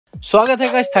स्वागत है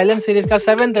guys Thailand series का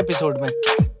 7th एपिसोड में।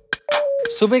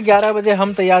 सुबह 11 बजे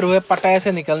हम तैयार हुए पटाया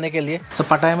से निकलने के लिए।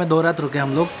 पटाया में 2 रात रुके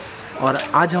हम लोग और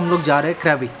आज हम लोग जा रहे हैं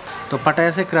क्राबी। तो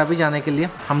पटाया से क्राबी जाने के लिए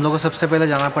हम लोग को सबसे पहले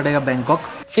जाना पड़ेगा बैंकॉक,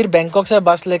 फिर बैंकॉक से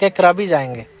बस लेके क्राबी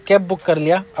जाएंगे। कैब बुक कर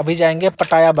लिया, अभी जाएंगे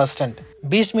पटाया बस स्टैंड।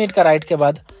 20 मिनट का राइड के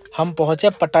बाद हम पहुंचे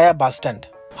पटाया बस स्टैंड।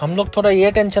 हम लोग थोड़ा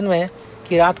ये टेंशन में है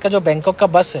कि रात का जो बैंकॉक का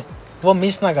बस है वो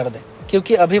मिस ना कर दे,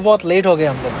 क्योंकि अभी बहुत लेट हो गए।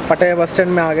 हम लोग पटाया बस स्टैंड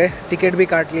में आ गए, टिकट भी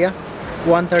काट लिया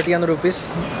 131 रुपीज़।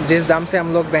 जिस दाम से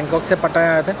हम लोग बैंकॉक से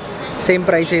पटाया आए थे सेम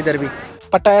प्राइस है इधर भी।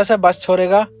 पटाया से बस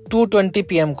छोड़ेगा 2:20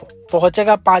 PM को,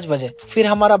 पहुंचेगा 5 बजे। फिर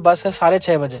हमारा बस है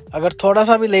 6:30 बजे। अगर थोड़ा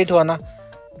सा भी लेट हुआ ना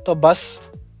तो बस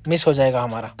मिस हो जाएगा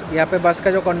हमारा। यहाँ पे बस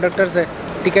का जो कंडक्टर्स है,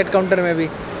 टिकट काउंटर में भी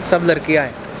सब लड़कियाँ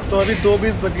हैं। तो अभी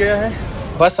 2:20 बज गया है,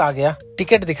 बस आ गया,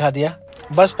 टिकट दिखा दिया,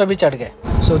 बस पे भी चढ़ गए।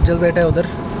 सो उज्जल बैठे उधर,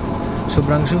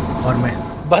 शुभ्रांशु और मैं।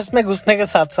 बस में घुसने के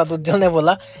साथ साथ उज्जल ने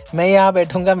बोला मैं यहाँ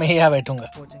बैठूंगा, मैं यहाँ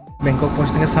बैठूंगा। बैंकॉक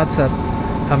पहुँचने के साथ साथ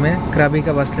हमें क्राबी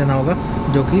का बस लेना होगा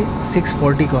जो कि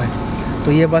 6:40 को है।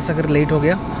 तो ये बस अगर लेट हो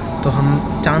गया तो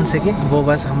हम चांस है कि वो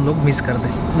बस हम लोग मिस कर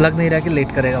दें। लग नहीं रहा कि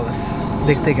लेट करेगा बस,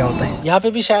 देखते क्या होता है। यहाँ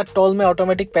पे भी शायद टोल में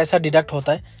ऑटोमेटिक पैसा डिडक्ट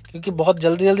होता है, क्योंकि बहुत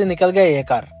जल्दी जल्दी निकल गया ये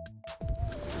कार।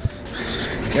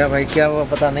 क्या भाई क्या हुआ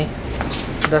पता नहीं,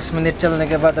 10 मिनट चलने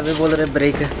के बाद अभी बोल रहे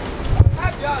ब्रेक है।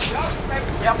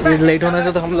 लेट होने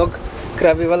से तो हम लोग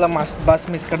क्राबी वाला बस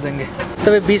मिस कर देंगे।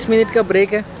 तो 20 मिनट का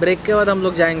ब्रेक है, ब्रेक के बाद हम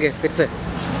लोग जाएंगे फिर से।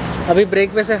 अभी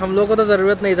ब्रेक पे से हम लोग को तो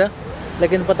ज़रूरत नहीं था,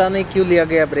 लेकिन पता नहीं क्यों लिया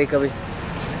गया ब्रेक अभी।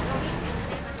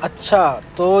 अच्छा,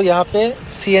 तो यहाँ पे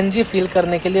CNG फील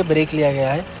करने के लिए ब्रेक लिया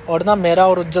गया है। और ना मेरा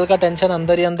और उज्जवल का टेंशन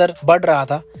अंदर ही अंदर बढ़ रहा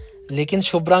था, लेकिन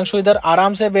शुभ्रांशु इधर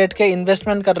आराम से बैठ के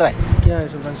इन्वेस्टमेंट कर रहा है। क्या है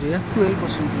शुभ्रांशु? ये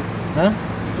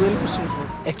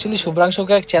 12%। एक्चुअली शुभ्रांशु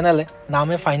का एक चैनल है,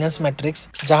 नाम है फाइनेंस मैट्रिक्स,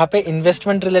 जहाँ पे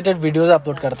इन्वेस्टमेंट रिलेटेड वीडियोस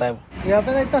अपलोड करता है वो। यहाँ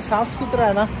पे ना इतना साफ सुथरा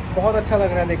है ना, बहुत अच्छा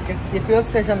लग रहा है देख के। ये फ्यूल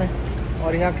स्टेशन है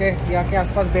और यहाँ के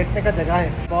आसपास बैठने का जगह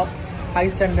है, बहुत हाई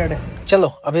स्टैंडर्ड है। चलो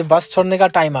अभी बस छोड़ने का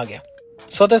टाइम आ गया।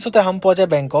 सोते सोते हम पहुंचे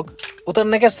बैंकॉक।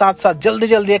 उतरने के साथ साथ जल्दी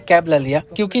जल्दी एक कैब ले लिया,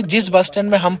 क्योंकि जिस बस स्टैंड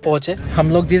में हम पहुंचे, हम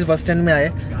लोग जिस बस स्टैंड में आए,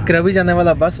 क्राबी जाने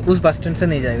वाला बस उस बस स्टैंड से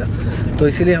नहीं जाएगा। तो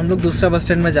इसीलिए हम लोग दूसरा बस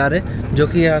स्टैंड में जा रहे, जो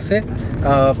कि यहाँ से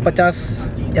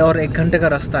 50 और 1 घंटे का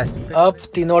रास्ता है। अब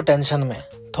तीनों टेंशन में,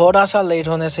 थोड़ा सा लेट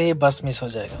होने से ही बस मिस हो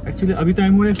जाएगा। एक्चुअली अभी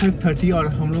टाइम हो रहा है 5:30 और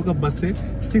हम लोग का बस है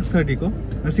 6:40 को,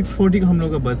 6:40 का हम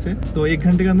लोग का बस है। तो 1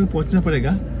 घंटे के अंदर पहुँचना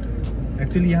पड़ेगा।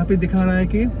 एक्चुअली यहाँ पे दिखा रहा है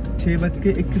कि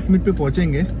 6:21 पे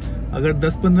पहुँचेंगे। अगर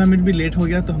 10-15 मिनट भी लेट हो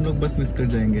गया तो हम लोग बस मिस कर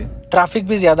जाएंगे। ट्रैफिक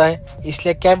भी ज्यादा है,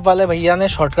 इसलिए कैब वाले भैया ने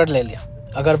शॉर्टकट ले लिया।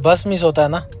 अगर बस मिस होता है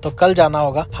ना तो कल जाना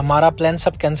होगा, हमारा प्लान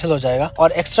सब कैंसिल हो जाएगा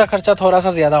और एक्स्ट्रा खर्चा थोड़ा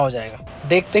सा ज्यादा हो जाएगा।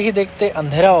 देखते ही देखते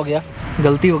अंधेरा हो गया,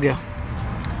 गलती हो गया।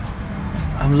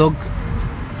 हम लोग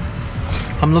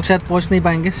शायद पहुंच नहीं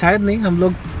पाएंगे, शायद नहीं, हम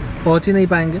लोग पहुंच ही नहीं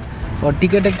पाएंगे। और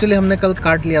टिकट एक्चुअली हमने कल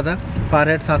काट लिया था पर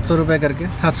हेड 700 रुपये करके,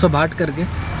 700 बाट करके,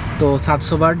 तो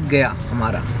 700 बाट गया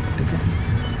हमारा। ठीक है,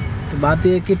 तो बात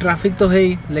ये है कि ट्रैफिक तो है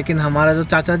ही, लेकिन हमारा जो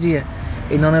चाचा जी है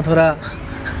इन्होंने थोड़ा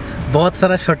बहुत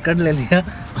सारा शॉर्टकट ले लिया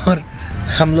और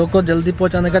हम लोग को जल्दी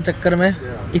पहुंचाने का चक्कर में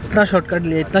इतना शॉर्टकट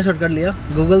लिया।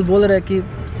 गूगल बोल रहा है कि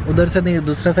उधर से नहीं,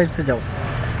 दूसरा साइड से जाओ,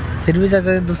 फिर भी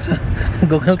चाचा दूसरा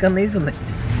गूगल का नहीं सुने।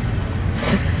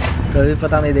 तो अभी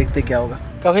पता नहीं, देखते क्या होगा।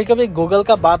 कभी कभी गूगल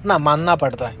का बात ना मानना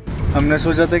पड़ता है। हमने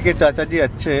सोचा था कि चाचा जी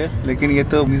अच्छे हैं, लेकिन ये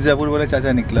तो मिर्जापुर वाला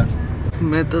चाचा निकला।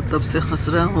 मैं तो तब से हंस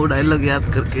रहा हूँ डायलॉग याद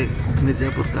करके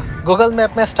मिर्जापुर का। गूगल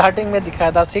मैप में स्टार्टिंग में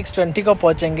दिखाया था 6:20 को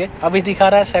पहुंचेंगे, अभी दिखा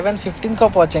रहा है 7:15 को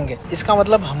पहुंचेंगे। इसका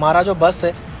मतलब हमारा जो बस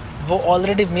है वो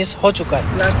ऑलरेडी मिस हो चुका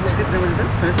है। लास्ट बस कितने बजे था?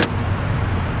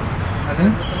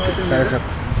 7:30।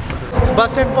 बस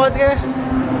स्टैंड पहुंच गए,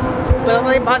 पता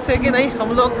नहीं बस है कि नहीं।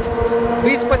 हम लोग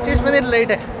 20-25 मिनट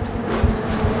लेट है।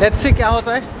 लेट्स सी क्या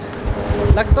होता है।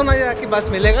 लग तो नहीं रहा कि बस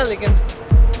मिलेगा, लेकिन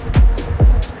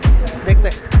देखते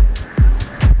हैं।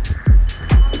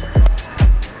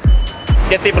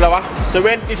 Get Bulawa,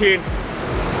 17.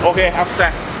 Okay,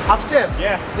 upstairs.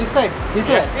 Yeah. This way.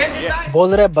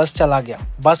 बोल रहे बस चला गया,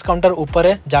 बस काउंटर ऊपर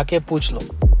है, जाके पूछ लो।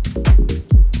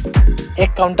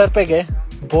 एक काउंटर पे गए,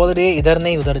 बोल रही है इधर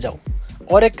नहीं उधर जाओ,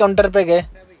 और एक काउंटर पे गए,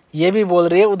 ये भी बोल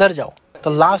रही है उधर जाओ। तो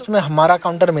लास्ट में हमारा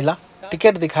काउंटर मिला,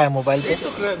 टिकट दिखाया मोबाइल पे।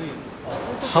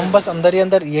 हम बस अंदर ही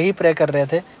अंदर यही प्रे कर रहे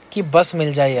थे कि बस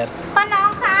मिल जाए यार।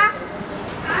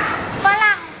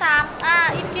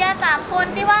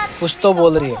 कुछ तो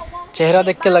बोल रही है, चेहरा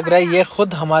देख के लग रहा है ये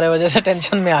खुद हमारे वजह से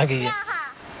टेंशन में आ गई है।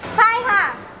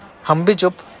 हम भी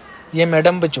चुप, ये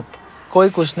मैडम भी चुप, कोई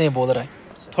कुछ नहीं बोल रहा है।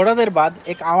 थोड़ा देर बाद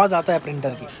एक आवाज आता है प्रिंटर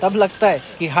की, तब लगता है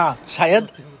कि हाँ शायद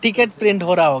टिकट प्रिंट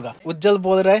हो रहा होगा। उज्जवल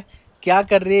बोल रहा है क्या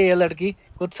कर रही है ये लड़की,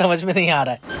 कुछ समझ में नहीं आ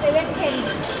रहा है।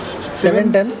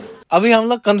 7:10 अभी हम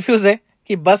लोग कंफ्यूज है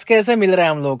कि बस कैसे मिल रहा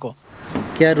है हम लोगों को।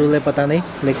 क्या रूल है पता नहीं,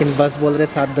 लेकिन बस बोल रहे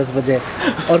 7-10 बजे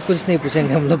और कुछ नहीं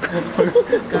पूछेंगे हम लोग।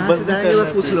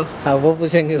 बस पूछ लो। हाँ वो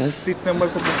पूछेंगे बस। सीट नंबर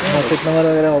सब पूछेंगे। हाँ सीट नंबर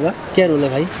वगैरह होगा। क्या रूल है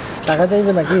भाई? टाका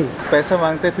चाहिए ना कि पैसा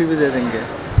मांगते फिर भी दे देंगे।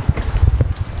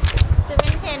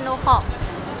 710 no call.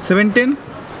 17?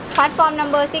 Platform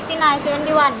number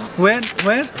 6971. Where?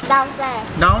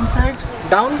 Downstairs. Downside?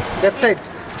 Down that side.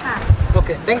 हाँ.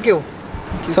 Okay thank you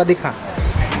स्वादिका।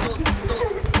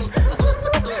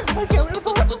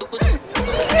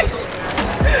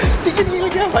 टिकट मिल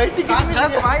गया भाई, टिकट मिल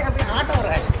गया भाई। अभी 8 हो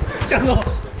रहा है, चलो।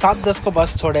 7:10 को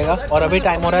बस छोड़ेगा और अभी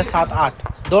टाइम हो रहा है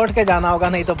 7:08। दौड़ के जाना होगा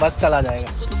नहीं तो बस चला जाएगा।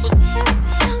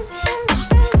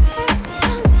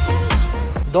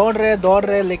 दौड़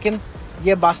रहे लेकिन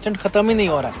ये बस स्टैंड ख़त्म ही नहीं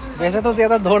हो रहा है। वैसे तो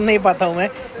ज़्यादा दौड़ नहीं पाता हूँ मैं,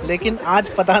 लेकिन आज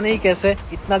पता नहीं कैसे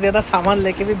इतना ज़्यादा सामान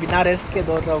लेके भी बिना रेस्ट के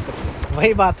दौड़ रहा हूँ कब से।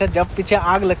 वही बात है, जब पीछे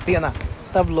आग लगती है ना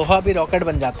तब लोहा भी रॉकेट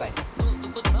बन जाता है।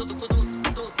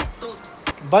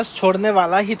 बस छोड़ने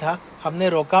वाला ही था, हमने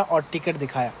रोका और टिकट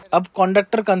दिखाया। अब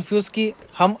कंडक्टर कंफ्यूज कि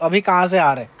हम अभी कहाँ से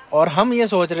आ रहे, और हम ये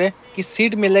सोच रहे कि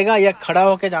सीट मिलेगा या खड़ा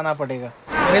होके जाना पड़ेगा।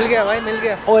 मिल गया भाई, मिल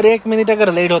गया। और 1 मिनट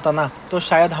अगर लेट होता ना तो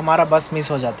शायद हमारा बस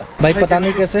मिस हो जाता। भाई पता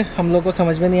नहीं कैसे हम लोग को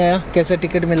समझ में नहीं आया कैसे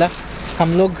टिकट मिला।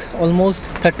 हम लोग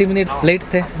ऑलमोस्ट 30 मिनट लेट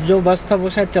थे। जो बस था वो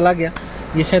शायद चला गया,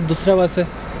 ये शायद दूसरा बस है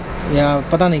या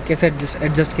पता नहीं कैसे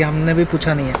एडजस्ट किया, हमने भी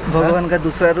पूछा नहीं है। भगवान का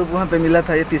दूसरा रूप वहाँ पे मिला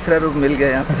था, ये तीसरा रूप मिल गया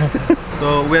यहाँ पे।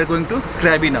 तो we are going to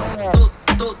Krabby now.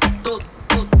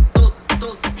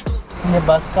 ये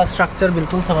बस का स्ट्रक्चर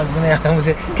बिल्कुल समझ में नहीं आ रहा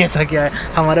मुझे कैसा क्या है।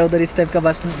 हमारे उधर इस टाइप का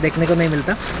बस देखने को नहीं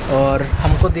मिलता। और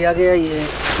हमको दिया गया ये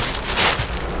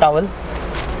टॉवल,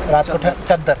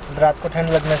 चादर रात को ठंड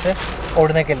लगने से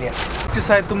ओढ़ने के लिए।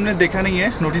 शायद तुमने देखा नहीं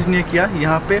है, नोटिस नहीं किया,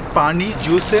 यहाँ पे पानी,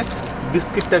 जूस है,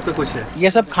 बिस्किट टाइप का कुछ है। ये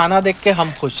सब खाना देख के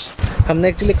हम खुश। हमने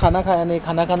एक्चुअली खाना खाया नहीं,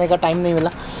 खाना खाने का टाइम नहीं मिला।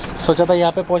 सोचा था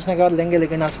यहाँ पे पहुँचने के बाद लेंगे,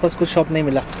 लेकिन आसपास कुछ शॉप नहीं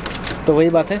मिला। तो वही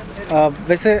बात है।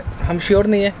 वैसे हम श्योर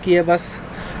नहीं है कि ये बस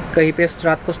कहीं पे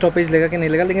रात को स्टॉपेज लेगा कि नहीं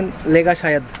लेगा, लेकिन लेगा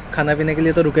शायद। खाना पीने के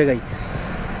लिए तो रुकेगा ही।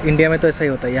 इंडिया में तो ऐसा ही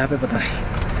होता है, यहाँ पे पता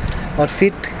नहीं। और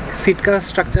सीट का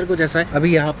स्ट्रक्चर कुछ ऐसा है।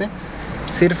 अभी यहाँ पे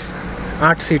सिर्फ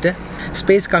 8 सीट है,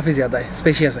 स्पेस काफ़ी ज़्यादा है,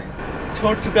 स्पेशियस है।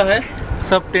 छोड़ चुका है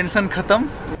सब, टेंशन ख़त्म।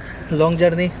 लॉन्ग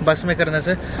जर्नी बस में करने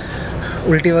से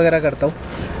उल्टी वगैरह करता हूँ,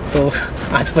 तो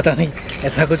आज पता नहीं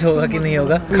ऐसा कुछ होगा कि नहीं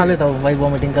होगा। खा लेता हूँ भाई,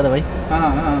 वॉमिटिंग का दवाई।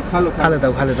 हाँ खा लेता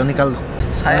हूँ, निकाल दो।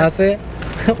 यहाँ से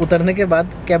उतरने के बाद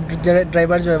कैब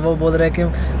ड्राइवर जो है वो बोल रहे हैं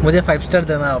कि मुझे 5 स्टार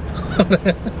देना आप।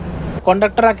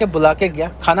 कंडक्टर आके बुला के गया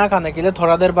खाना खाने के लिए,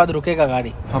 थोड़ा देर बाद रुकेगा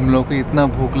गाड़ी। हम लोग को इतना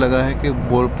भूख लगा है कि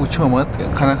पूछो मत।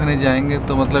 खाना खाने जाएंगे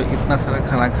तो मतलब इतना सारा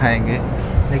खाना खाएंगे,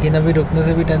 लेकिन अभी रुकने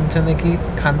से भी टेंशन है कि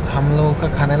हम लोगों का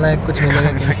खाने लायक कुछ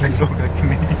मिलेगा कि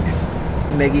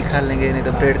नहीं। मैगी खा लेंगे, नहीं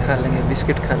तो ब्रेड खा लेंगे,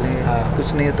 बिस्किट खा लेंगे। हाँ।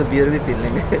 कुछ नहीं है तो बियर भी पी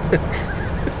लेंगे।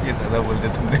 ये ज़्यादा बोल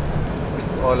दिया तुमने।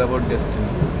 It's all about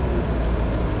destiny.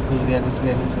 घुस गया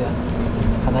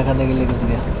खाना खाने के लिए घुस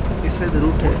गया। इस साइड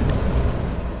रूट है।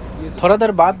 थोड़ा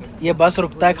देर बाद ये बस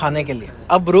रुकता है खाने के लिए।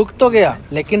 अब रुक तो गया,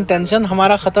 लेकिन टेंशन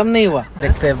हमारा ख़त्म नहीं हुआ।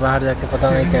 देखते हैं बाहर जाके, पता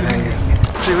नहीं क्या खाएंगे।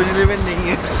 7-11 नहीं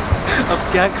है,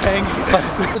 अब क्या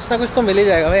खाएंगे? कुछ ना कुछ तो मिल ही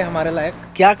जाएगा भाई हमारे लायक।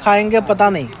 क्या खाएंगे पता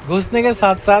नहीं। घुसने के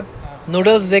साथ साथ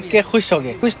नूडल्स देख के खुश हो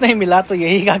गए। कुछ नहीं मिला तो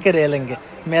यही खा के रह लेंगे,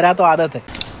 मेरा तो आदत है।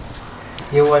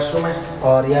 ये वॉशरूम है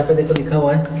और यहाँ पे देखो लिखा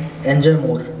हुआ है एंजॉय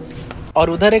मोर। और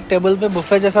उधर एक टेबल पे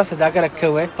बुफे जैसा सजा के रखे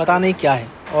हुए, पता नहीं क्या है।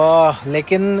 ओह,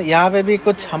 लेकिन यहाँ पे भी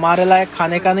कुछ हमारे लायक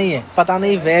खाने का नहीं है। पता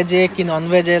नहीं वेज है कि नॉन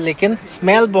वेज है, लेकिन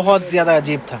स्मेल बहुत ज़्यादा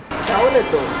अजीब था। चावल है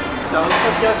तो चावल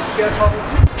का क्या खाओगे?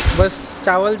 बस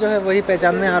चावल जो है वही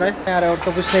पहचान में आ रहा है और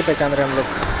तो कुछ नहीं पहचान रहे हम लोग।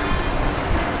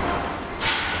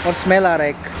 और स्मेल आ रहा है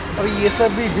एक। और ये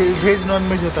सब भी वेज नॉन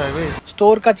वेज होता है वेज।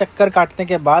 स्टोर का चक्कर काटने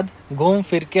के बाद घूम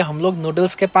फिर के हम लोग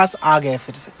नूडल्स के पास आ गए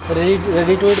फिर से।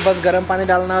 रेडी टू ईट, बस गर्म पानी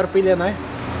डालना और पी लेना है।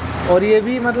 और ये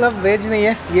भी मतलब वेज नहीं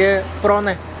है, ये प्रॉन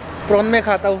है। प्रॉन में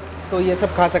खाता हूँ तो ये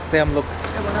सब खा सकते हैं हम लोग,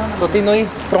 तो तीनों ही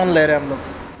प्रॉन ले रहे हैं हम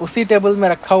लोग। उसी टेबल में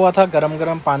रखा हुआ था गरम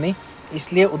गरम पानी,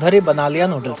 इसलिए उधर ही बना लिया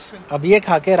नूडल्स। अब ये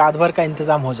खा के रात भर का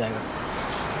इंतज़ाम हो जाएगा।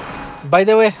 बाय द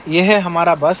वे, ये है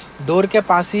हमारा बस। डोर के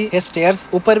पास ही है स्टेयर्स,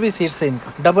 ऊपर भी सीट से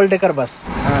इनका। Double decker bus.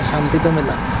 हाँ, शांति तो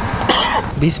मिला।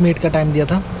 20 मिनट का टाइम दिया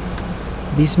था।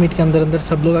 20 मिनट के अंदर अंदर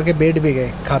सब लोग आके बैठ भी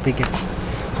गए खा पी के।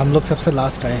 हम लोग सबसे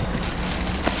लास्ट आए।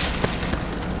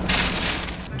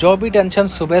 जो भी टेंशन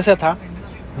सुबह से था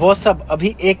वो सब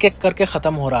अभी एक एक करके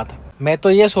ख़त्म हो रहा था। मैं तो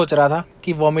ये सोच रहा था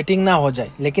कि वॉमिटिंग ना हो जाए,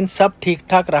 लेकिन सब ठीक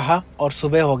ठाक रहा और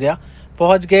सुबह हो गया।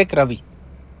 पहुंच गए क्रबी।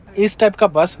 इस टाइप का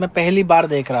बस मैं पहली बार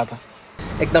देख रहा था।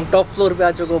 एकदम टॉप फ्लोर पे आ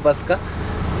चुका हूँ बस का।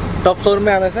 टॉप फ्लोर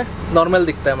में आने से नॉर्मल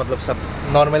दिखता है, मतलब सब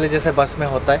नॉर्मली जैसे बस में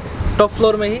होता है। टॉप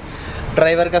फ्लोर में ही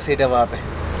ड्राइवर का सीट है वहाँ पे।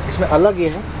 इसमें अलग ये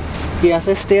है कि यहाँ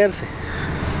से स्टेयर्स है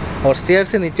और स्टेयर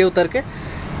से नीचे उतर के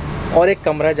और एक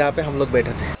कमरा है जहाँ पे हम लोग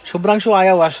बैठे थे। शुभ्रांशु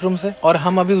आया वॉशरूम से और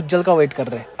हम अभी उज्जल का वेट कर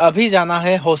रहे हैं। अभी जाना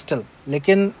है हॉस्टल,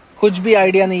 लेकिन कुछ भी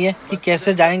आइडिया नहीं है कि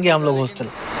कैसे जाएंगे हम लोग हॉस्टल।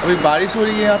 अभी बारिश हो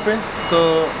रही है यहाँ पे तो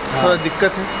थोड़ा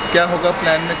दिक्कत है, क्या होगा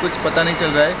प्लान में कुछ पता नहीं चल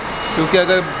रहा है। क्योंकि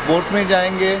अगर बोट में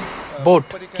जाएंगे, बोट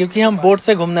क्योंकि हम बोट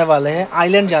से घूमने वाले हैं,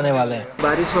 आइलैंड जाने वाले हैं।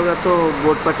 बारिश होगा तो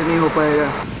बोट पट नहीं हो पाएगा।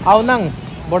 aonang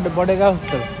बोडेगा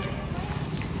हॉस्टल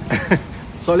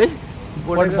सॉरी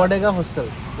बोडेगा हॉस्टल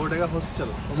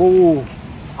वो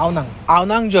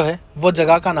aonang जो है वो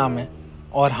जगह का नाम है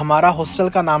और हमारा हॉस्टल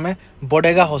का नाम है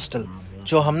बोडेगा हॉस्टल,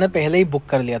 जो हमने पहले ही बुक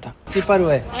कर लिया था। चीपर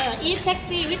हुआ है।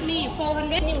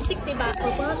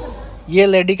 ये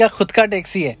लेडी का खुद का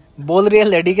टैक्सी है, बोल रही है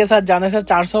लेडी के साथ जाने से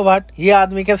 400 बाट, ये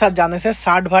आदमी के साथ जाने से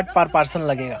 60 बाट पर पर्सन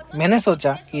लगेगा। मैंने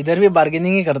सोचा इधर भी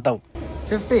बार्गेनिंग ही करता हूँ।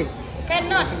 50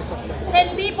 10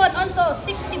 people also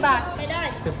 60 baht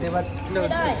 50 बात,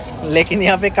 लेकिन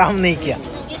यहाँ पे काम नहीं किया।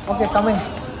 Okay coming.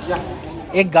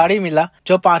 एक गाड़ी मिला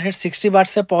जो पर हेड 60 बाट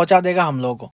से पहुँचा देगा हम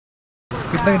लोगों को।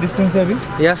 कितना डिस्टेंस है अभी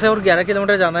यहाँ से? और 11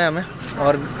 किलोमीटर जाना है हमें,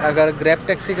 और अगर ग्रैब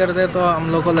टैक्सी कर दे तो हम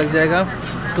लोग को लग जाएगा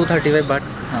 235 बाट।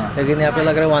 लेकिन यहाँ पे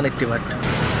लग रहा है 180 बाट।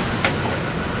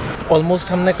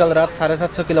 ऑलमोस्ट हमने कल रात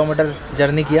 750 किलोमीटर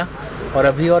जर्नी किया और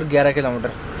अभी और 11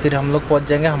 किलोमीटर, फिर हम लोग पहुँच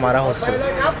जाएंगे हमारा हॉस्टल।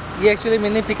 ये एक्चुअली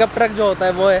मिनी पिकअप ट्रक जो होता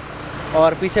है वो है,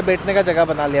 और पीछे बैठने का जगह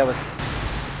बना लिया बस।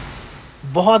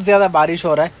 बहुत ज़्यादा बारिश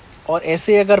हो रहा है और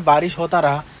ऐसे ही अगर बारिश होता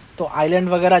रहा तो आइलैंड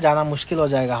वगैरह जाना मुश्किल हो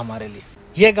जाएगा हमारे लिए।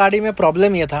 ये गाड़ी में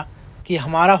प्रॉब्लम ये था कि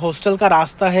हमारा हॉस्टल का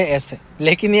रास्ता है ऐसे,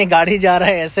 लेकिन ये गाड़ी जा रहा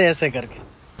है ऐसे ऐसे करके।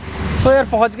 सो यार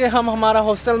पहुंच गए हम हमारा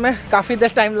हॉस्टल में। काफ़ी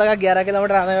देर टाइम लगा, 11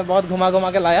 किलोमीटर आने में, बहुत घुमा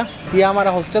घुमा के लाया। ये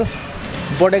हमारा हॉस्टल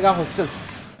बोडेगा हॉस्टल्स।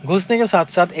 घुसने के साथ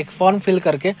साथ एक फॉर्म फिल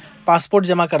करके पासपोर्ट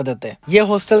जमा कर देते हैं। ये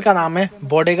हॉस्टल का नाम है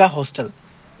बोडेगा हॉस्टल।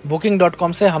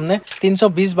 booking.com से हमने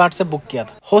 320 बाट से बुक किया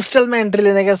था। हॉस्टल में एंट्री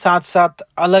लेने के साथ साथ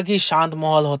अलग ही शांत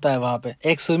माहौल होता है वहाँ पे।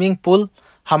 एक स्विमिंग पूल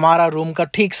हमारा रूम का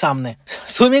ठीक सामने।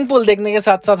 स्विमिंग पूल देखने के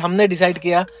साथ साथ हमने डिसाइड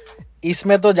किया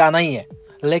इसमें तो जाना ही है,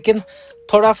 लेकिन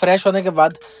थोड़ा फ्रेश होने के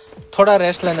बाद, थोड़ा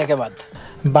रेस्ट लेने के बाद।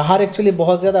 बाहर एक्चुअली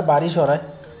बहुत ज़्यादा बारिश हो रहा है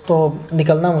तो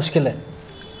निकलना मुश्किल है।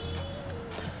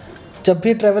 जब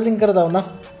भी ट्रैवलिंग करता हूँ ना,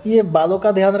 ये बालों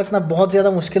का ध्यान रखना बहुत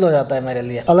ज़्यादा मुश्किल हो जाता है मेरे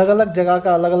लिए। अलग अलग जगह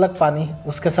का अलग अलग पानी,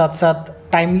 उसके साथ साथ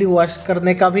टाइमली वॉश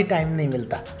करने का भी टाइम नहीं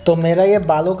मिलता। तो मेरा ये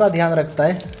बालों का ध्यान रखता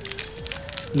है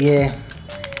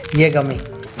ये गमी।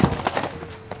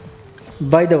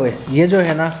 बाय द वे ये जो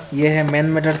है ना, ये है मैन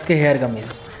मैटर्स के हेयर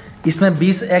गमीज। इसमें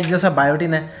 20 एग जैसा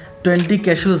बायोटिन है, 20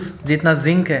 कैशूज जितना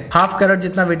जिंक है, हाफ कैरेट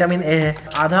जितना विटामिन ए है,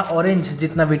 आधा ऑरेंज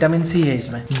जितना विटामिन सी है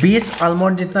इसमें, 20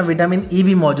 आलमंड जितना विटामिन ई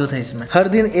भी मौजूद है इसमें। हर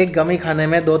दिन एक गमी खाने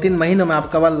में 2-3 महीनों में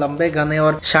आपका बाल लंबे, घने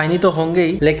और शाइनी तो होंगे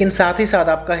ही, लेकिन साथ ही साथ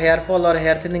आपका हेयर फॉल और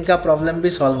हेयर थिनिंग का प्रॉब्लम भी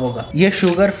सॉल्व होगा। ये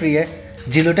शुगर फ्री है,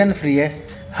 ग्लूटेन फ्री है,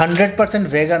 100%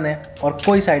 वेगन है और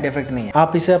कोई साइड इफेक्ट नहीं है।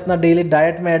 आप इसे अपना डेली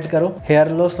डाइट में ऐड करो हेयर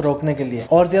लॉस रोकने के लिए,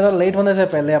 और ज्यादा लेट होने से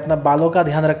पहले अपना बालों का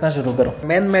ध्यान रखना शुरू करो।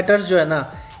 मैन मैटर्स जो है ना,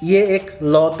 ये एक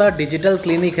लौता डिजिटल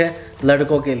क्लिनिक है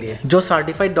लड़कों के लिए, जो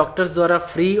सर्टिफाइड डॉक्टर्स द्वारा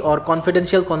फ्री और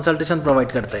कॉन्फिडेंशियल कंसल्टेशन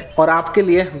प्रोवाइड करते हैं, और आपके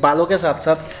लिए बालों के साथ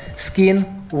साथ स्किन,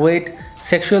 वेट,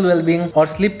 सेक्सुअल वेलबींग और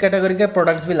स्लीप कैटेगरी के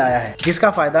प्रोडक्ट्स भी लाया है, जिसका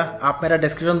फायदा आप मेरा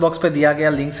डिस्क्रिप्शन बॉक्स पे दिया गया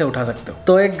लिंक से उठा सकते हो।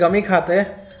 तो एक गमी खाते हैं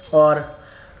और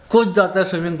कुछ जाते हैं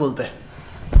स्विमिंग पूल पे।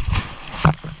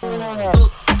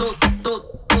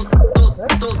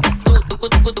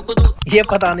 ये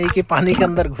पता नहीं कि पानी के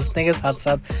अंदर घुसने के साथ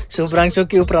साथ शुभ्रांशु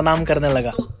क्यों प्रणाम करने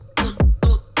लगा।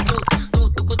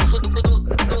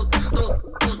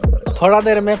 थोड़ा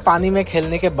देर में पानी में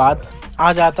खेलने के बाद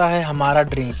आ जाता है हमारा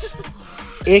ड्रिंक्स।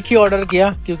 एक ही ऑर्डर किया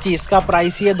क्योंकि इसका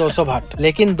प्राइस ही है 200 बाट,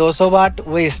 लेकिन 200 बाट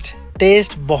वेस्ट,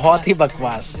 टेस्ट बहुत ही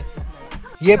बकवास।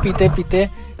 ये पीते पीते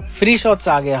फ्री शॉट्स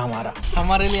आ गया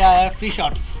हमारे लिए आया है फ्री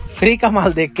शॉट्स। फ्री का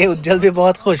माल देख के उज्जवल भी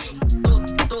बहुत खुश।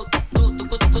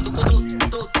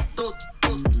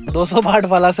 200 बाट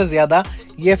वाला से ज्यादा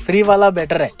ये फ्री वाला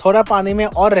बेटर है। थोड़ा पानी में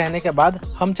और रहने के बाद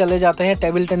हम चले जाते हैं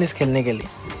टेबल टेनिस खेलने के लिए,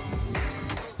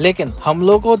 लेकिन हम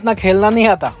लोग को उतना खेलना नहीं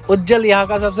आता। उज्जवल यहाँ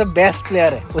का सबसे बेस्ट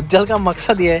प्लेयर है। उज्जवल का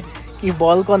मकसद ये है कि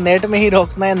बॉल को नेट में ही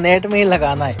रोकना है, नेट में ही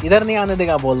लगाना है, इधर नहीं आने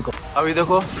देगा बॉल को। अभी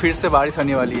देखो फिर से बारिश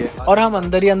आने वाली है और हम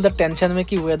अंदर ही अंदर टेंशन में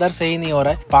कि वेदर सही नहीं हो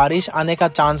रहा है, बारिश आने का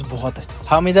चांस बहुत है।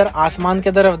 हम इधर आसमान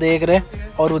की तरफ देख रहे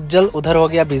और उज्जवल उधर हो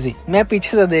गया बिजी। मैं पीछे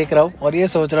से देख रहा हूँ और ये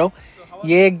सोच रहा हूँ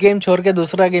ये एक गेम छोड़ के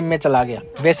दूसरा गेम में चला गया।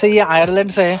 वैसे ये आयरलैंड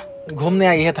से है, घूमने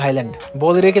आई है थाईलैंड।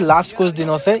 बोल रही है कि लास्ट कुछ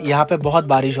दिनों से यहाँ पे बहुत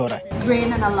बारिश हो रहा है।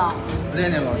 Rain and a lot.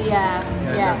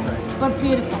 Yeah. But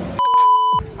beautiful.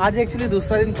 आज एक्चुअली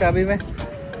दूसरा दिन क्राबी में,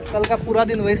 कल का पूरा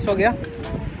दिन वेस्ट हो गया।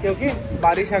 क्योंकि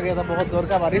बारिश आ गया था, बहुत जोर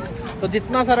का बारिश। तो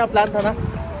जितना सारा प्लान था ना,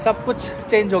 सब कुछ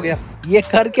चेंज हो गया। ये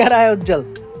कर क्या रहा है उज्जल?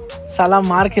 साला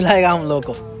मार खिलाएगा हम लोगों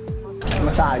को।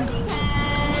 मसाज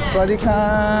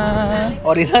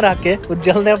और इधर आके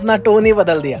उज्जल ने अपना टोन ही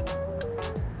बदल दिया।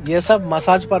 ये सब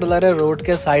मसाज पार्लर है रोड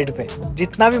के साइड पे।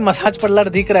 जितना भी मसाज पार्लर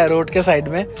दिख रहा है रोड के साइड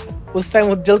में, उस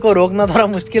टाइम उज्जल को रोकना थोड़ा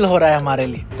मुश्किल हो रहा है हमारे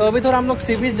लिए। तो अभी थोड़ा हम लोग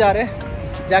सी बीच जा रहे हैं,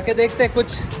 जाके देखते हैं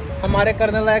कुछ हमारे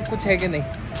करने लायक कुछ है कि नहीं।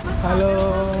 हेलो।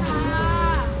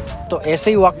 तो ऐसे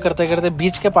ही वॉक करते करते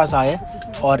बीच के पास आए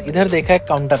और इधर देखा एक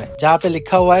काउंटर है जहाँ पे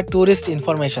लिखा हुआ है टूरिस्ट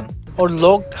इन्फॉर्मेशन, और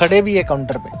लोग खड़े भी है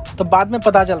काउंटर पे। तो बाद में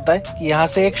पता चलता है कि यहाँ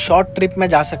से एक शॉर्ट ट्रिप में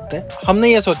जा सकते हैं। हमने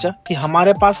ये सोचा कि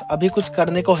हमारे पास अभी कुछ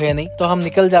करने को है नहीं, तो हम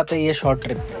निकल जाते हैं ये शॉर्ट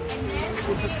ट्रिप पे।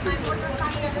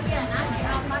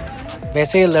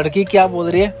 वैसे ये लड़की क्या बोल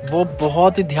रही है वो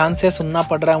बहुत ही ध्यान से सुनना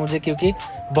पड़ रहा है मुझे, क्योंकि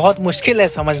बहुत मुश्किल है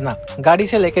समझना। गाड़ी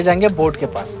से लेके जाएंगे बोट के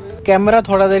पास। कैमरा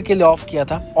थोड़ा देर के लिए ऑफ किया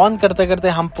था, ऑन करते करते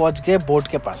हम पहुंच गए बोट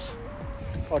के पास।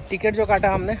 और टिकट जो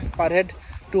काटा हमने पर हेड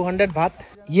 200 बात।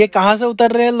 ये कहाँ से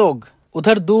उतर रहे हैं लोग?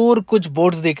 उधर दूर कुछ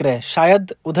बोट्स दिख रहे हैं,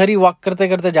 शायद उधर ही वॉक करते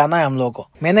करते जाना है हम लोगों को।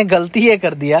 मैंने गलती ये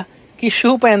कर दिया कि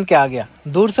शू पहन के आ गया।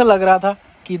 दूर से लग रहा था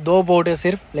कि 2 बोट है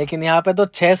सिर्फ, लेकिन यहाँ पे तो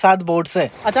 6-7 बोट्स है।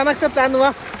 अचानक से प्लान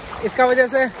हुआ, इसका वजह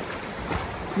से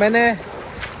मैंने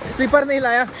स्लीपर नहीं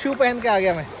लाया, शू पहन के आ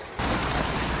गया मैं।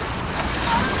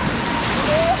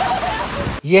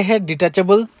 ये है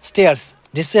डिटैचेबल स्टेयर्स,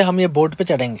 जिससे हम ये बोट पे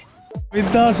चढ़ेंगे।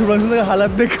 इतना सुभ्रांशु का हालत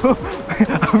देखो।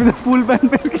 अभी तो फुल पैंट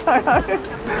पहन के आया है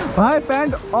भाई।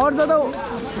 पैंट और ज्यादा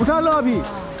उठा लो, अभी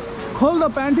खोल दो,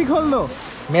 पैंट ही खोल दो।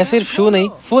 मैं सिर्फ शू नहीं,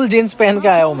 फुल जीन्स पहन के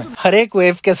आया हूँ मैं। हर एक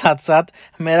वेव के साथ साथ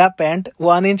मेरा पैंट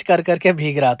 1 इंच कर करके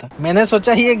भीग रहा था। मैंने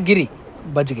सोचा ये गिरी,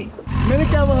 बच गई। मैंने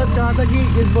क्या बहुत कहा था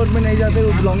कि इस बोट में नहीं जाते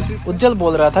लॉन्ग ट्रिप। उज्जल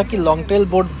बोल रहा था कि लॉन्ग टेल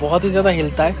बोट बहुत ही ज्यादा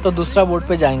हिलता है, तो दूसरा बोट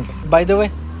पे जाएंगे। बाय द वे,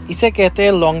 इसे कहते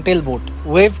हैं लॉन्ग टेल बोट।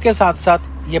 वेव के साथ साथ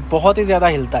ये बहुत ही ज्यादा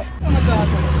हिलता है।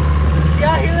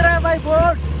 क्या हिल रहा है भाई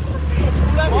बोट?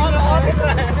 और हिल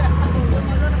रहा है।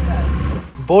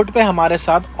 बोट पे हमारे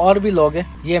साथ और भी लोग हैं।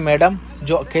 ये मैडम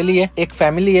जो अकेली है, एक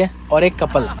फैमिली है और एक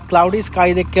कपल। क्लाउडी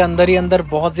स्काई देख के अंदर ही अंदर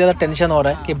बहुत ज्यादा टेंशन हो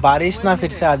रहा है कि बारिश ना फिर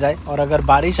से आ जाए, और अगर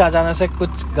बारिश आ जाने से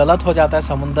कुछ गलत हो जाता है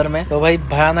समुद्र में तो भाई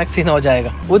भयानक सीन हो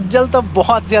जाएगा। उज्जल तो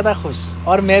बहुत ज्यादा खुश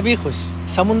और मैं भी खुश।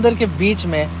 समुद्र के बीच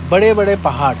में बड़े बड़े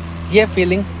पहाड़, ये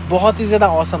फीलिंग बहुत ही ज्यादा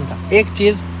औसम था। एक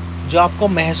चीज जो आपको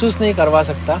महसूस नहीं करवा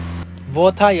सकता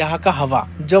वो था यहाँ का हवा,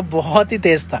 जो बहुत ही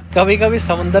तेज था। कभी कभी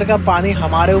समुद्र का पानी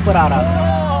हमारे ऊपर आ रहा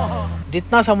था।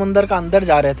 जितना समुद्र का अंदर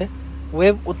जा रहे थे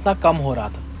वेव उतना कम हो रहा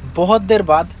था। बहुत देर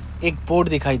बाद एक बोट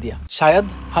दिखाई दिया, शायद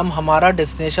हम हमारा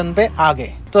डेस्टिनेशन पे आ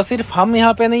गए। तो सिर्फ हम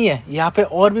यहाँ पे नहीं है, यहाँ पे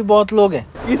और भी बहुत लोग हैं।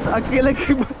 इस अकेले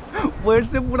की बोट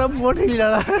से पूरा बोट हिल जा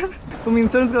रहा है। तुम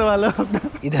इंश्योरेंस करवा लो अपना।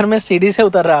 इधर मैं सीढ़ी से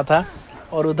उतर रहा था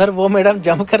और उधर वो मैडम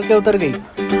जंप करके उतर गई।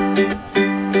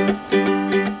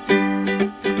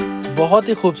 बहुत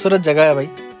ही खूबसूरत जगह है भाई।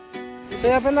 तो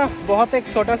यहाँ पे ना बहुत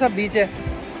एक छोटा सा बीच है।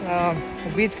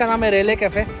 बीच का नाम है रेले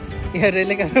कैफे। ये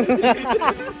रेले कैफे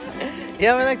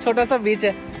यह मेरा एक छोटा सा बीच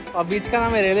है और बीच का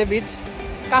नाम है रेले बीच।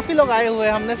 काफ़ी लोग आए हुए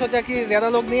हैं। हमने सोचा कि ज़्यादा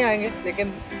लोग नहीं आएंगे,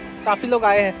 लेकिन काफ़ी लोग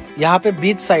आए हैं। यहाँ पे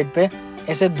बीच साइड पे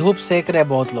ऐसे धूप सेक रहे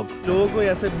बहुत लोग। लोगों को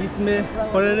ऐसे बीच में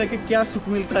पड़े रह के क्या सुख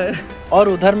मिलता है। और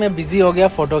उधर मैं बिजी हो गया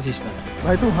फोटो खींचने में।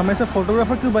 भाई तुम हमेशा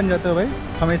फोटोग्राफर क्यों बन जाते हो भाई?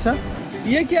 हमेशा।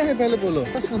 ये क्या है पहले बोलो।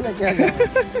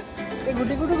 ये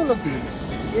गुटी गुटी को लगती है।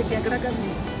 ये केकड़ा का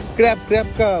क्रैब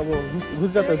का वो घुस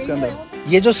जाता है उसके अंदर।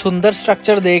 ये जो सुंदर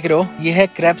स्ट्रक्चर देख रहे हो ये है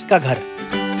क्रैब्स का घर।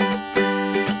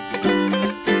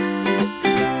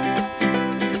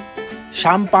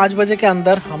 शाम 5 बजे के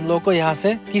अंदर हम लोग को यहाँ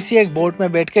से किसी एक बोट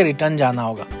में बैठ के रिटर्न जाना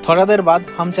होगा। थोड़ा देर बाद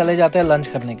हम चले जाते हैं लंच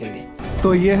करने के लिए।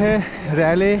 तो ये है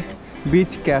रैले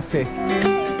बीच कैफे।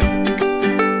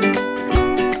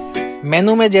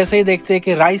 मेनू में जैसे ही देखते हैं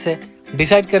कि राइस है,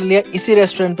 डिसाइड कर लिया इसी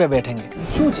रेस्टोरेंट पे बैठेंगे।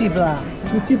 चूची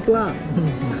प्ला।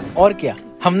 और क्या,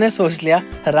 हमने सोच लिया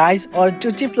राइस और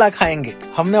चूची प्ला खाएंगे।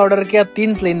 हमने ऑर्डर किया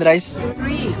 3 प्लेन राइस।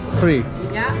 फ्री।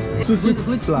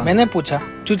 मैंने पूछा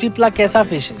चूची प्ला कैसा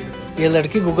फिश है? ये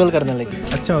लड़की गूगल करने लगी।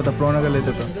 अच्छा होता प्रॉन अगर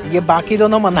लेते तो। ये बाकी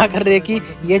दोनों मना कर रहे कि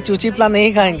ये चूची प्ला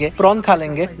नहीं खाएंगे, प्रॉन खा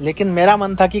लेंगे, लेकिन मेरा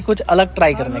मन था कि कुछ अलग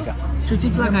ट्राई करने का। चूची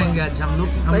प्ला खाएंगे आज हम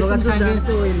लोग आज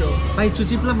खाएंगे। भाई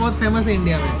चूची प्ला बहुत फेमस है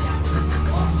इंडिया में।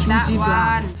 चूची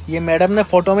प्ला। ये मैडम ने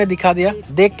फोटो में दिखा दिया।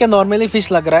 देख के नॉर्मली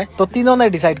फिश लग रहा है, तो तीनों ने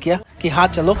डिसाइड किया कि हाँ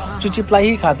चलो चूची प्ला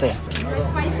ही खाते हैं।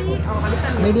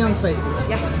 Medium spicy.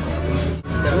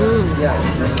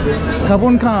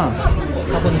 खपुन खा।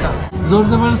 जोर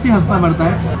जबरदस्ती हंसना पड़ता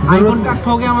है। आई कांटेक्ट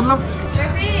हो गया मतलब।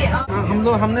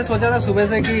 हमने सोचा था सुबह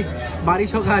से कि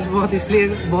बारिश होगा आज बहुत, इसलिए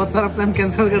बहुत सारा प्लान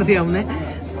कैंसिल कर दिया हमने।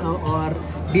 और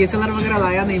DSLR वगैरह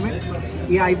लाया नहीं मैं।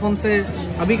 ये आईफोन से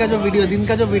अभी का जो वीडियो, दिन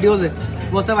का जो वीडियोस है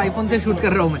वो सब आईफोन से शूट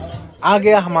कर रहा हूँ मैं। आ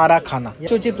गया हमारा खाना,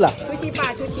 चुचिप्ला।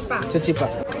 चुचिपा।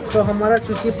 सो हमारा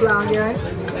चुचिप्ला आ गया है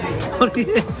और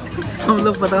ये हम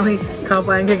लोग पता नहीं खा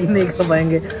पाएंगे कि नहीं खा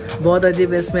पाएंगे। बहुत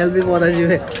अजीब है, स्मेल भी बहुत अजीब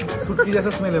है। सुटकी जैसा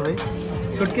स्मेल है भाई।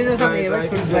 सुटकी जैसा नहीं है भाई,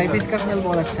 ड्राई फिश का स्मेल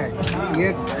बहुत अच्छा है।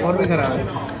 ये और भी खराब है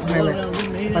स्मेल है,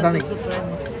 पता नहीं।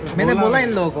 मैंने बोला इन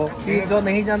लोगों को कि जो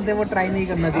नहीं जानते वो ट्राई नहीं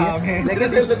करना चाहिए,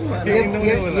 लेकिन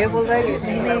ये बोल रहा है कि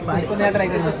नहीं उसको नया ट्राई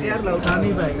करना चाहिए।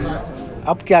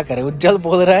 अब क्या करे, उज्जवल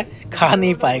बोल रहा है खा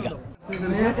नहीं पाएगा।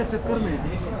 नया के चक्कर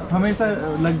में हमेशा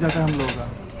लग जाता है हम लोगों का।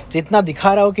 जितना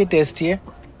दिखा रहा हो कि टेस्टी है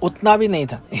उतना भी नहीं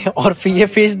था और फिर ये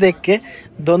फिश देख के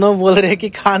दोनों बोल रहे कि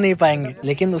खा नहीं पाएंगे,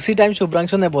 लेकिन उसी टाइम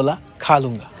शुभ्रांशु ने बोला खा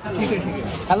लूंगा। ठीक है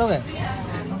खा लोगे?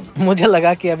 मुझे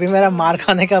लगा कि अभी मेरा मार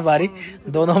खाने का बारी,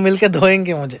 दोनों मिलके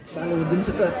धोएंगे मुझे। दिन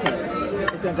से तो अच्छा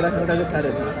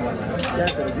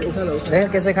देखा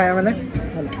कैसे खाया मैंने,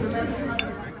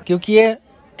 क्योंकि ये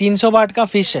 300 बाट का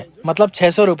फिश है, मतलब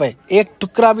 600 रुपए। एक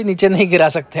टुकड़ा भी नीचे नहीं गिरा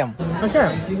सकते हम।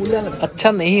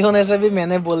 अच्छा नहीं होने से भी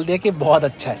मैंने बोल दिया कि बहुत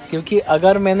अच्छा है, क्योंकि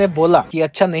अगर मैंने बोला कि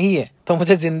अच्छा नहीं है तो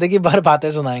मुझे जिंदगी भर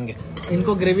बातें सुनाएंगे।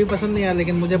 इनको ग्रेवी पसंद नहीं आया,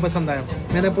 लेकिन मुझे पसंद आया,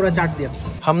 मैंने पूरा चाट दिया।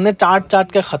 हमने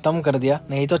चाट के खत्म कर दिया,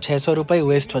 नहीं तो 600 रुपए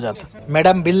वेस्ट हो जाता।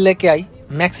 मैडम बिल लेके आई।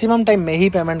 मैक्सिमम टाइम मैं ही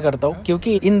पेमेंट करता हूँ,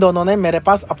 क्योंकि इन दोनों ने मेरे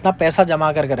पास अपना पैसा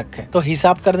जमा करके रखे, तो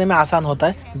हिसाब करने में आसान होता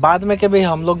है। बाद में कभी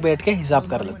हम लोग बैठ के हिसाब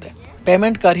कर लेते हैं।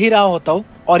 पेमेंट कर ही रहा होता हूँ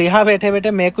और यहाँ बैठे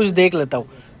बैठे मैं कुछ देख लेता हूँ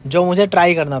जो मुझे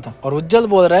ट्राई करना था, और उज्जवल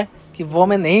बोल रहा है कि वो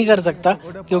मैं नहीं कर सकता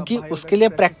क्योंकि उसके लिए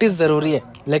प्रैक्टिस जरूरी है,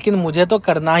 लेकिन मुझे तो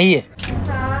करना ही है।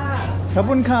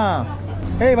 खपुन खा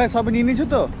ए भाई, सब नहीं छो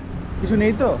तो कुछ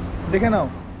नहीं तो देखे ना।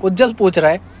 उज्जवल पूछ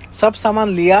रहा है सब सामान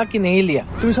लिया कि नहीं लिया,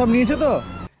 तुम सब नीचे तो,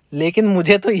 लेकिन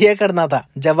मुझे तो ये करना था,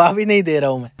 जवाब ही नहीं दे रहा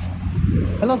हूँ मैं।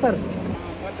 Hello sir.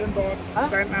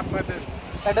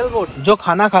 पैडल बोट जो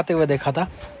खाना खाते हुए देखा था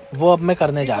वो अब मैं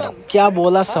करने जा रहा हूँ। क्या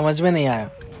बोला समझ में नहीं आया।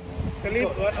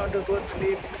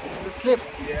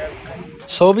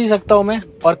 सो भी सकता हूँ मैं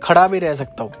और खड़ा भी रह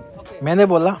सकता हूँ। मैंने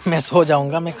बोला मैं सो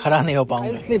जाऊंगा, मैं खड़ा नहीं हो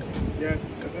पाऊंगा।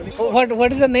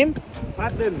 What is the name?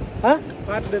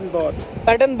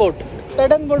 Paddle boat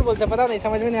बोलते, पता नहीं,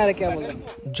 समझ में नहीं आ रहा क्या बोल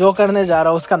रहे। जो करने जा रहा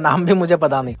हूँ उसका नाम भी मुझे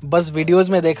पता नहीं, बस वीडियोस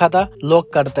में देखा था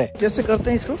लोग करते। कैसे करते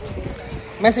हैं इसको?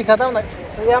 मैं सिखाता हूँ ना,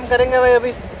 तो ये हम करेंगे भाई।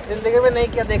 अभी जिंदगी में नहीं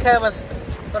किया, देखा है बस,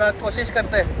 थोड़ा कोशिश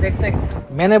करते हैं, देखते हैं।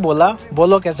 मैंने बोला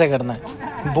बोलो कैसे करना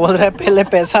है। बोल रहे पहले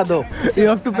पैसा दो। You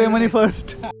have to pay money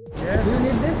first.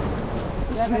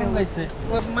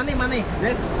 Money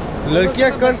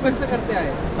लड़कियाँ कर सकते करते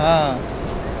आए। हाँ,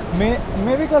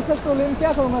 मैं भी कर सकता हूँ, लेकिन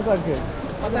क्या करूँगा करके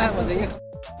पता है मुझे।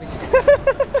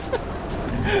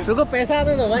 रुको पैसा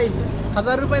आने दो भाई।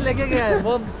 1000 रुपए लेके गया है,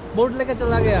 वो बोट लेके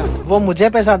चला गया। वो मुझे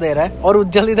पैसा दे रहा है और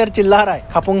उज्जवल इधर चिल्ला रहा है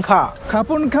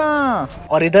खपुंखा।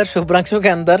 और इधर शुभ्रांशु के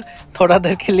अंदर थोड़ा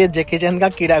देर के लिए जैकी चैन का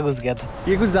कीड़ा घुस गया था।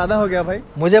 ये कुछ ज्यादा हो गया भाई।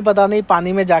 मुझे पता नहीं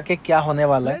पानी में जाके क्या होने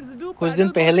वाला है। कुछ दिन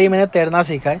पहले ही मैंने तैरना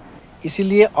सीखा है,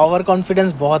 इसीलिए ओवर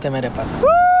कॉन्फिडेंस बहुत है मेरे पास।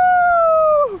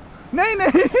 नहीं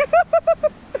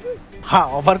हाँ,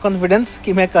 ओवर कॉन्फिडेंस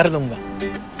कि मैं कर लूंगा।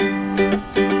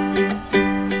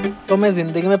 तो मैं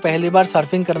जिंदगी में पहली बार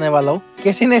सर्फिंग करने वाला हूँ।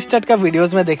 किसी ने स्टार्ट का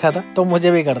वीडियोस में देखा था, तो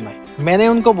मुझे भी करना है। मैंने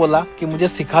उनको बोला कि मुझे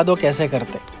सिखा दो कैसे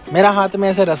करते। मेरा हाथ में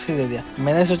ऐसे रस्सी दे दिया।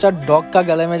 मैंने सोचा डॉग का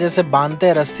गले में जैसे बांधते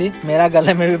हैं रस्सी, मेरा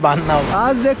गले में भी बांधना होगा।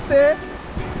 आज देखते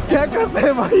क्या करते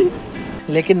हैं भाई।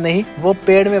 लेकिन नहीं, वो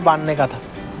पेड़ में बांधने का था,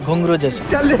 घुंघरू जैसे।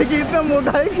 चलेगी इतना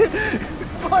मोटा है।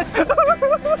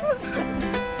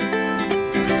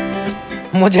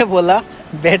 मुझे बोला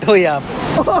बैठो यहाँ पे।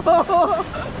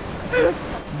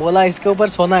 बोला इसके ऊपर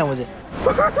सोना है मुझे।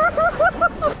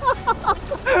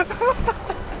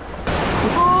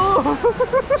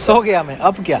 सो गया मैं।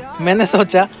 अब क्या, मैंने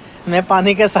सोचा मैं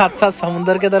पानी के साथ साथ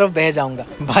समुद्र की तरफ बह जाऊंगा।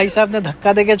 भाई साहब ने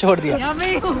धक्का देके छोड़ दिया।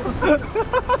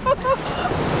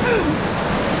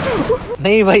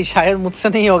 नहीं भाई, शायद मुझसे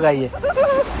नहीं होगा ये।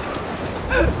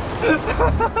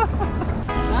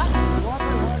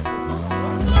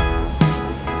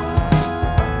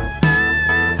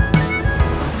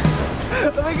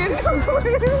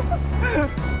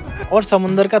 और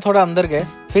समुंदर का थोड़ा अंदर गए,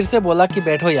 फिर से बोला कि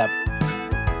बैठो यहाँ पे।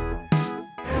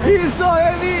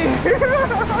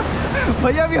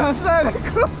 भैया भी हंस रहा है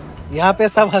देखो। यहाँ पे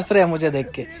सब हंस रहे हैं मुझे देख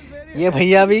के, ये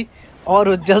भैया भी। और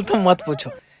उज्जवल तो मत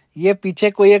पूछो, ये पीछे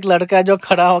कोई एक लड़का है जो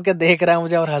खड़ा होके देख रहा है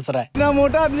मुझे और हंस रहा है। इतना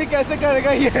मोटा आदमी कैसे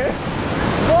करेगा ये?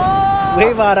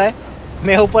 वही बात है,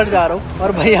 मैं ऊपर जा रहा हूँ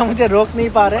और भैया मुझे रोक नहीं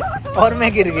पा रहे और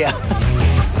मैं गिर गया।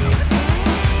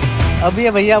 अब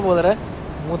ये भैया बोल रहे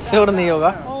मुझसे और नहीं होगा,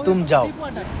 तुम जाओ।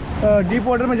 डीप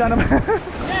वाटर में जाना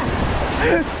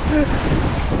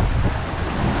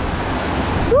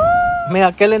मैं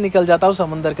अकेले निकल जाता हूँ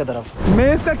समुंदर की तरफ।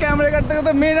 मैं इसका कैमरा करता हूँ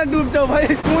तो मैं ना डूब जाऊँ भाई,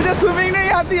 मुझे स्विमिंग नहीं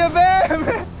आती है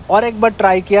बे। और एक बार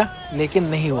ट्राई किया लेकिन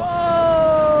नहीं हुआ।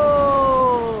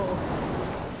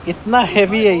 इतना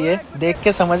हेवी है ये, देख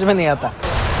के समझ में नहीं आता।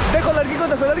 देखो लड़की को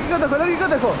देखो, लड़की को देखो, लड़की को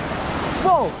देखो,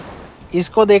 वो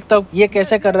इसको देखता हूँ ये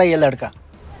कैसे कर रहा है ये लड़का।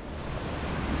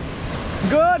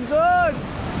 Good good.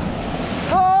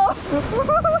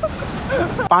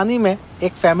 पानी में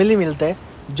एक फैमिली मिलते हैं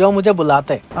जो मुझे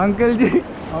बुलाते हैं। अंकल जी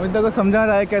अमिता को समझा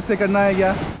रहा है कैसे करना है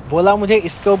क्या। बोला मुझे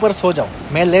इसके ऊपर सो जाओ।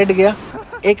 मैं लेट गया।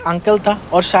 एक अंकल था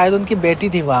और शायद उनकी बेटी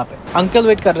थी वहाँ पे। अंकल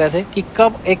वेट कर रहे थे कि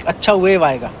कब एक अच्छा वेव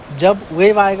आएगा। जब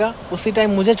वेव आएगा उसी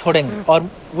टाइम मुझे छोड़ेंगे, और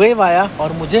वेव आया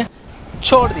और मुझे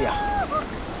छोड़ दिया।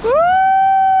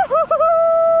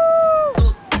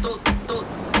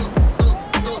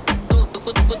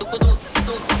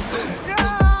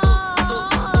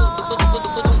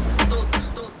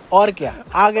 और क्या,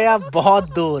 आ गया बहुत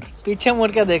दूर। पीछे मुड़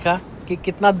के देखा कि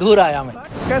कितना दूर आया मैं।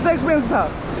 कैसा एक्सपीरियंस था?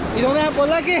 इन्होंने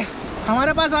बोला कि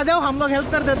हमारे पास आ जाओ, हम लोग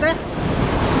हेल्प कर देते।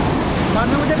 बाद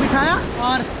में मुझे बिठाया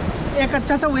और एक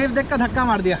अच्छा सा वेव देख कर धक्का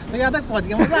मार दिया, तो यहाँ तक पहुँच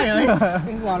गया। मजा आया भाई।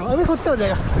 अभी खुद से हो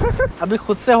जाएगा। अभी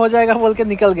खुद से हो जाएगा बोल के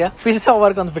निकल गया। फिर से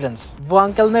ओवर कॉन्फिडेंस। वो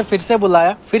अंकल ने फिर से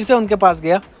बुलाया, फिर से उनके पास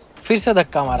गया, फिर से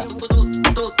धक्का मारा।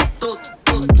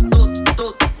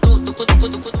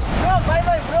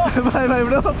 भाई भाई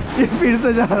ब्रो, ये फिर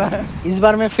से जा रहा है। इस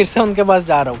बार मैं फिर से उनके पास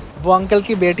जा रहा हूँ। वो अंकल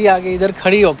की बेटी आ गई इधर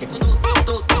खड़ी होके।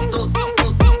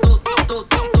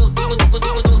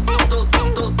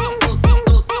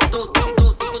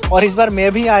 और इस बार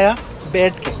मैं भी आया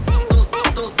बैठ के।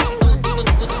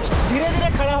 धीरे धीरे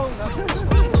खड़ा होगा।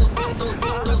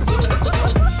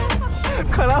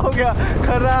 खड़ा हो गया,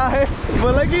 खड़ा है।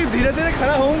 बोला कि धीरे धीरे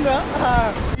खड़ा होऊंगा।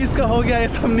 हाँ, इसका हो गया, ये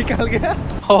सब निकल गया।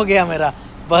 हो गया मेरा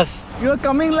बस। You are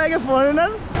coming like a foreigner.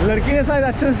 लड़की ने शायद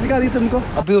अच्छे से सिखा दी तुमको।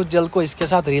 अभी उज्जल को इसके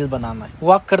साथ रील बनाना है।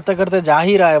 वॉक करते करते जा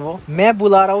ही रहा है वो। मैं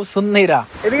बुला रहा हूँ, सुन नहीं रहा।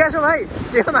 भाई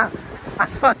ना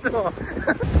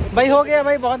भाई हो गया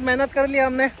भाई, बहुत मेहनत कर लिया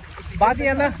हमने। बात ये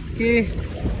है ना कि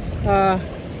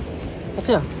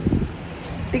अच्छा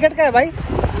टिकट का है भाई?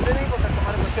 मुझे नहीं पता,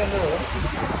 तुम्हारे मुझके अंदर होगा।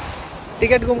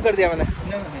 टिकट गुम कर दिया मैंने।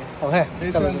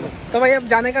 है चलो। तो भाई अब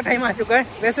जाने का टाइम आ चुका है।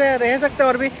 वैसे रह सकते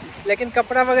और भी, लेकिन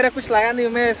कपड़ा वगैरह कुछ लाया नहीं,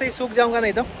 मैं ऐसे ही सूख जाऊंगा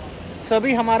नहीं तो।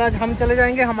 सभी हम चले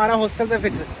जाएंगे हमारा हॉस्टल पे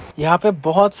फिर से। यहाँ पे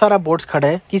बहुत सारा बोट्स खड़े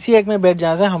हैं, किसी एक में बैठ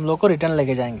जाने से हम लोग को रिटर्न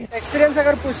लेके जाएंगे। एक्सपीरियंस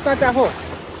अगर पूछना चाहो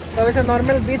तो वैसे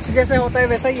नॉर्मल बीच जैसे होता है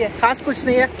वैसा ही है, खास कुछ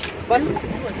नहीं है। बस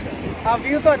हाँ,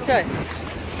 व्यू तो अच्छा है।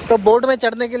 तो बोट में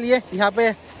चढ़ने के लिए यहाँ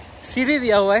पे सीढ़ी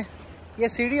दिया हुआ है। ये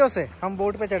सीढ़ियों से हम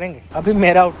बोट पे चढ़ेंगे। अभी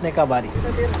मेरा उठने का बारी।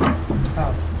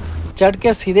 चढ़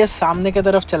के सीधे सामने की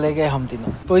तरफ चले गए हम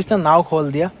तीनों। तो इसने नाव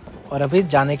खोल दिया और अभी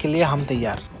जाने के लिए हम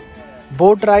तैयार।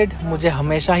 बोट राइड मुझे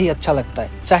हमेशा ही अच्छा लगता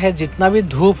है, चाहे जितना भी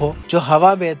धूप हो, जो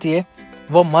हवा बहती है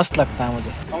वो मस्त लगता है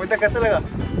मुझे। अमिता कैसे लगा?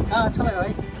 हाँ अच्छा लगा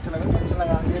भाई, अच्छा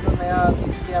लगा। ये तो नया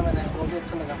चीज़ किया मैंने, वो भी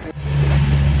अच्छा लगा।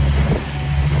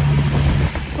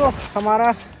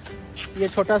 हमारा ये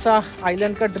छोटा सा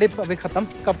आइलैंड का ट्रिप अभी खत्म।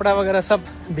 कपड़ा वगैरह सब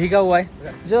भीगा हुआ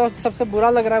है। जो सबसे बुरा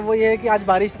लग रहा है वो ये है कि आज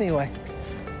बारिश नहीं हुआ है।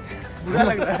 बुरा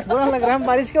लग रहा है। बुरा लग रहा है। हम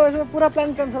बारिश की वजह से पूरा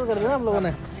प्लान कैंसिल कर दिया हम लोगों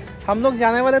ने। हम लोग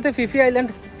जाने वाले थे फीफी आइलैंड,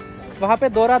 वहाँ पे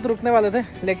 2 रात रुकने वाले थे,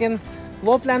 लेकिन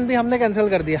वो प्लान भी हमने कैंसिल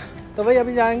कर दिया। तो भाई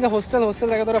अभी जाएंगे हॉस्टल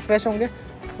जाकर थोड़ा फ्रेश होंगे,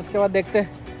 उसके बाद देखते हैं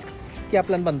क्या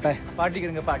प्लान बनता है। पार्टी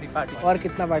करेंगे, पार्टी। और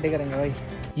कितना पार्टी करेंगे भाई।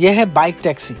 ये है बाइक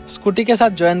टैक्सी। स्कूटी के साथ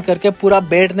ज्वाइन करके पूरा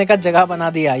बैठने का जगह बना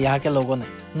दिया यहाँ के लोगों ने।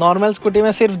 नॉर्मल स्कूटी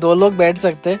में सिर्फ 2 लोग बैठ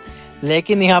सकते,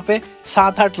 लेकिन यहाँ पे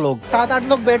 7-8 लोग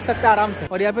बैठ सकते हैं आराम से।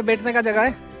 और यहाँ पे बैठने का जगह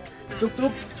है टुक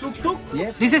टुक।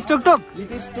 दिस इज टुक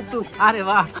टुक। अरे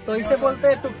वाह, तो इसे बोलते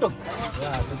हैं टुक टुक।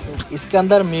 इसके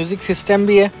अंदर म्यूजिक सिस्टम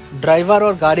भी है, ड्राइवर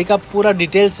और गाड़ी का पूरा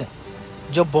डिटेल्स है,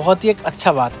 जो बहुत ही एक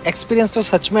अच्छा बात है। एक्सपीरियंस तो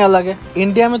सच में अलग है।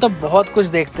 इंडिया में तो बहुत कुछ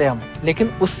देखते हैं हम, लेकिन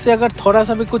उससे अगर थोड़ा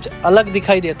सा भी कुछ अलग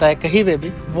दिखाई देता है कहीं पे भी,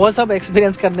 वो सब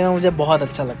एक्सपीरियंस करने में मुझे बहुत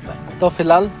अच्छा लगता है। तो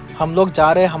फिलहाल हम लोग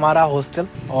जा रहे हैं हमारा हॉस्टल,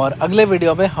 और अगले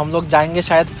वीडियो में हम लोग जाएंगे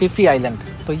शायद फीफी आइलैंड।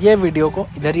 तो ये वीडियो को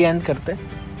इधर ही एंड करते,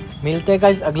 मिलते हैं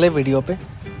गाइस अगले वीडियो पे।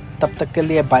 तब तक के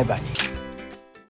लिए बाय बाय।